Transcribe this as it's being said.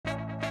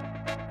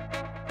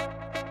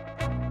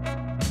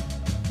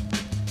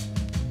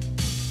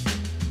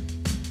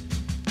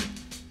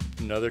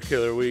Another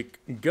killer week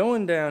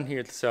going down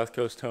here at the South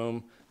Coast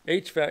home.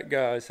 HVAC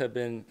guys have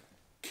been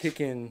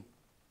kicking,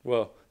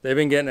 well, they've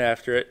been getting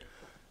after it,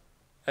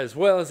 as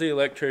well as the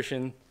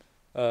electrician.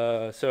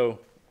 So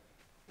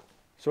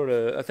sort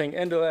of, I think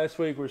end of last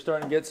week, we're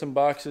starting to get some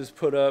boxes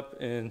put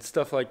up and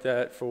stuff like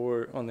that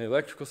for on the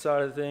electrical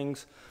side of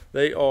things.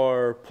 They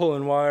are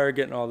pulling wire,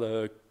 getting all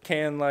the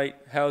can light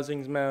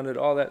housings mounted,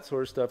 all that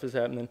sort of stuff is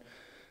happening.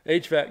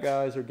 HVAC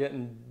guys are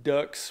getting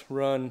ducts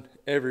run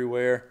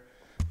everywhere.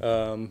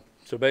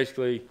 So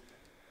basically,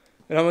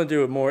 and I'm going to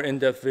do a more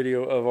in-depth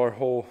video of our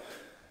whole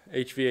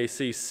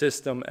HVAC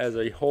system as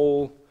a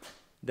whole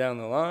down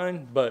the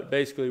line, but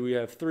basically we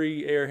have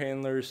 3 air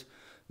handlers.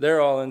 They're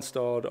all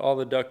installed. All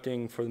the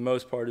ducting for the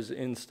most part is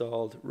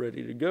installed,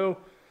 ready to go.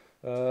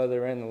 They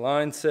ran the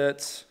line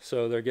sets,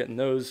 so they're getting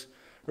those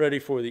ready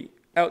for the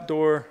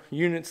outdoor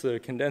units, the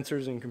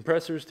condensers and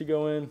compressors to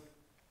go in.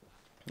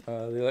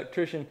 The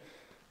electrician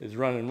is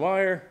running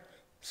wire.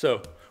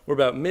 So we're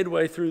about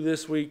midway through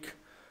this week.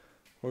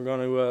 We're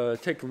going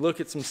to take a look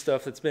at some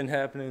stuff that's been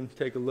happening,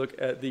 take a look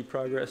at the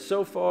progress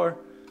so far,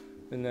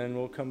 and then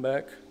we'll come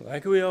back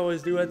like we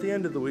always do at the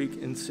end of the week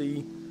and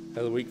see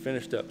how the week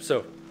finished up.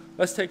 So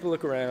let's take a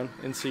look around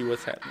and see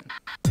what's happening.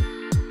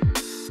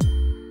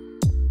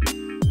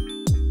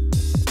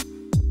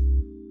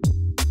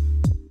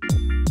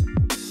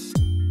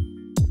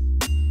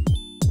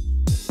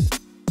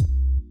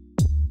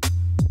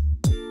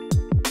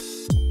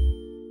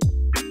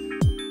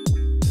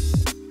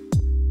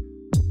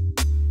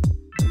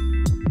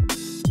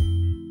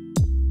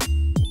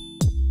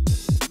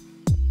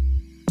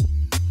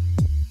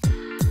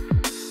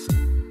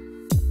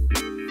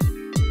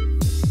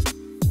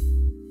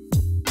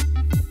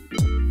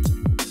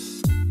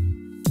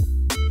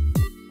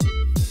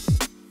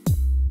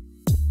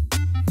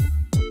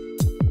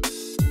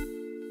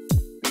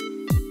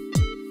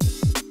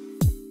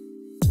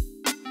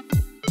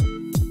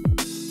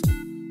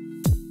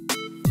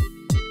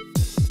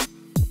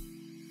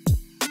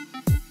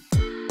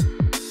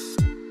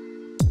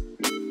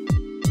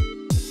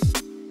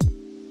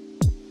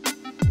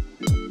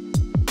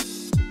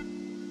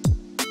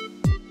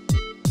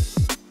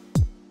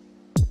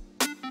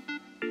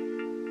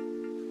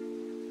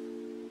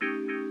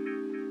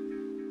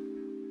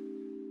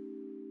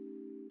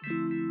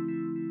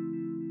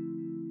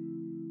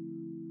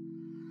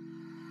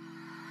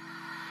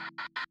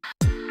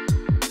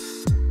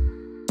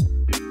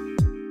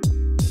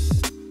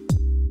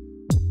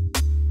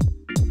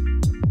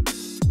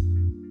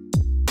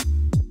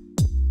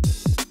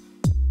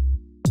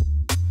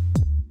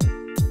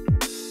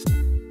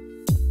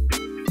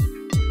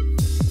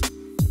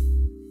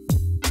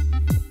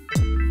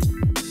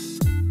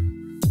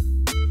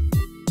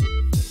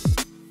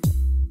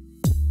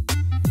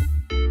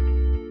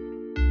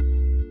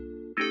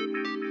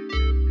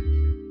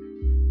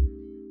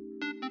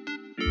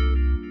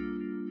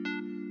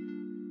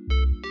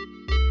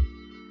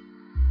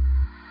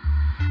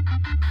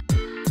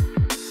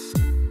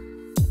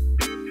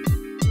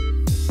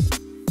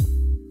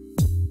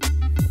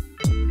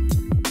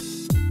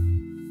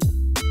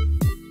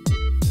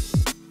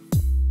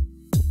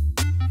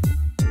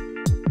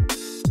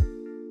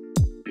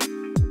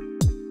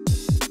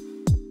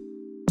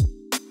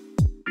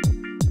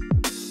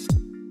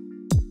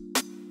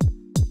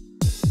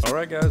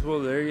 Alright guys, well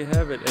there you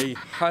have it, a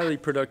highly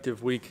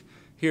productive week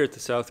here at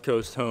the South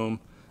Coast home.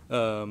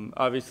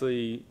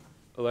 Obviously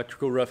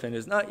electrical rough-in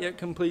is not yet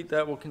complete,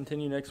 that will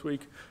continue next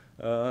week.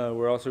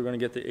 We're also going to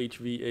get the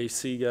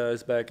HVAC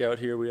guys back out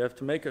here. We have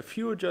to make a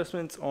few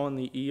adjustments on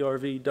the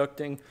ERV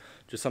ducting,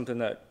 just something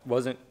that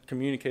wasn't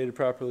communicated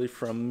properly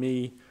from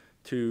me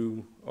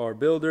to our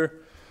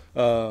builder.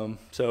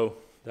 So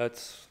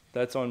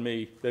that's on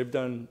me. They've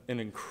done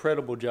an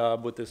incredible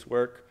job with this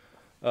work.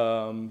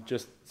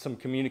 Just some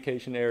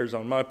communication errors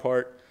on my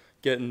part,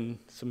 getting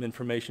some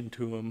information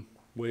to them,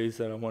 ways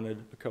that I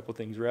wanted a couple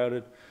things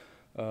routed,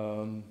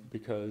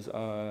 because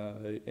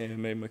I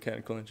am a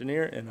mechanical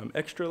engineer and I'm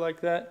extra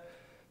like that.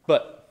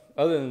 But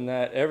other than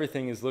that,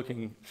 everything is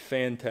looking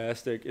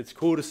fantastic. It's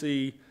cool to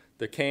see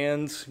the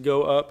cans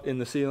go up in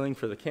the ceiling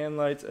for the can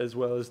lights, as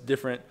well as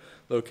different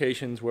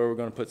locations where we're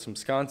going to put some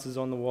sconces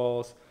on the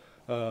walls.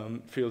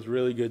 Feels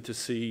really good to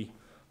see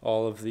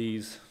all of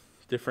these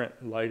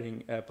different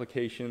lighting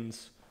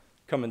applications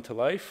coming to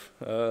life.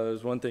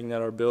 There's one thing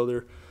that our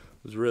builder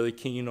was really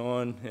keen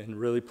on and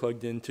really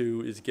plugged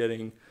into is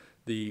getting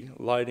the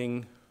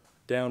lighting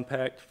down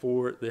packed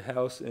for the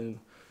house, and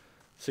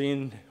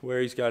seeing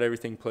where he's got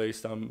everything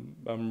placed,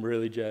 I'm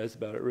really jazzed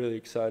about it, really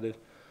excited.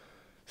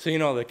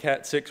 Seeing all the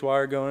Cat 6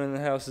 wire going in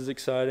the house is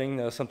exciting.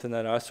 That was something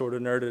that I sort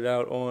of nerded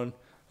out on,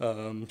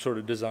 sort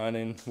of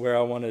designing where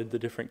I wanted the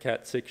different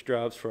Cat 6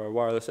 drops for our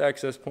wireless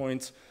access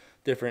points,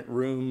 different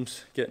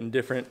rooms, getting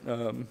different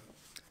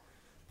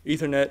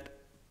Ethernet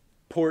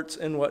ports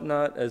and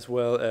whatnot, as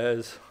well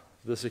as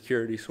the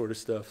security sort of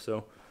stuff.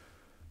 So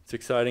it's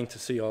exciting to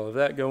see all of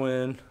that go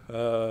in.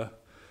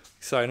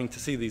 Exciting to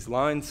see these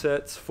line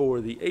sets for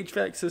the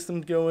HVAC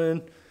systems go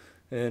in.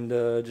 and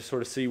just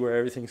sort of see where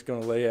everything's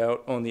going to lay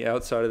out on the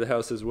outside of the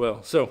house as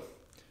well. So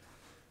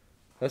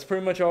that's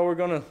pretty much all we're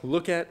going to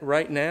look at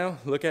right now,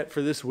 look at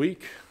for this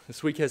week.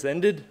 This week has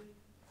ended,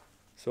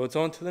 so it's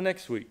on to the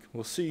next week.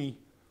 We'll see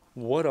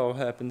what all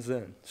happens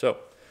then. So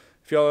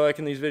if y'all are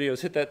liking these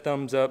videos, hit that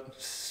thumbs up.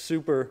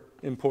 Super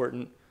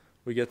important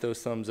we get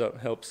those thumbs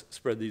up. Helps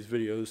spread these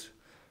videos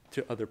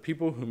to other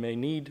people who may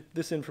need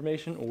this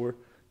information or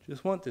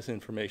just want this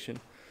information.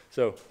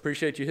 So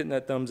appreciate you hitting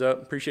that thumbs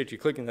up. Appreciate you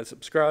clicking that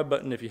subscribe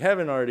button if you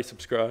haven't already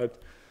subscribed.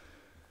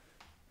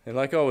 And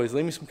like always,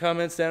 leave me some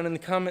comments down in the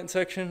comment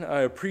section.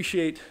 I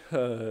appreciate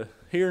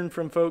hearing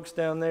from folks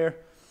down there.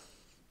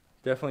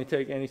 Definitely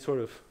take any sort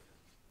of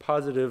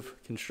positive,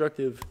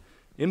 constructive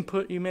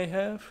input you may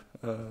have.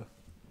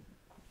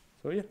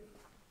 So yeah,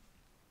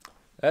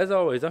 as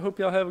always, I hope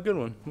y'all have a good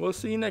one. We'll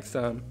see you next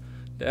time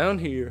down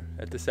here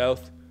at the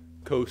South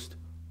Coast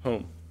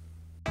Home.